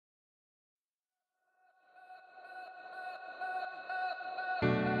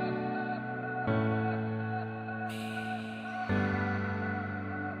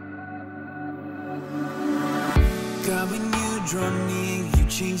draw near, you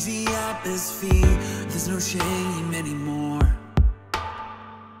change the atmosphere. There's no shame anymore.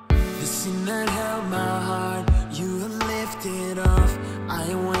 The sin that held my heart, you have lifted off. I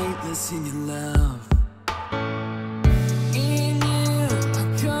am weightless in your love. In you, I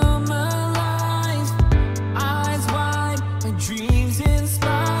come alive. Eyes wide, my dreams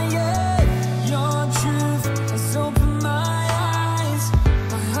inspired. Your truth has opened my eyes.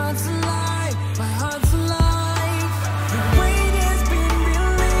 My heart's alive, my heart's alive. The weight has been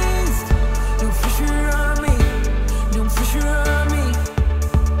released. No pressure on me, no pressure on me.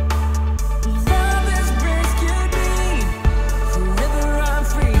 Love has rescued me. Forever I'm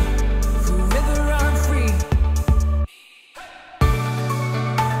free, forever I'm free.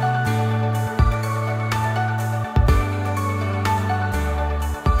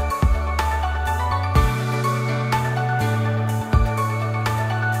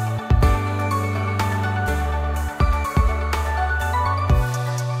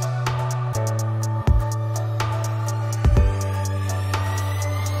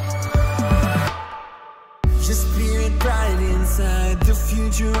 Your spirit bright inside, the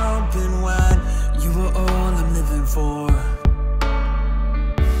future open wide. You are all I'm living for.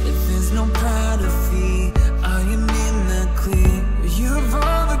 If there's no pride or fear, I am in the clear. You've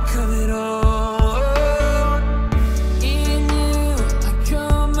overcome it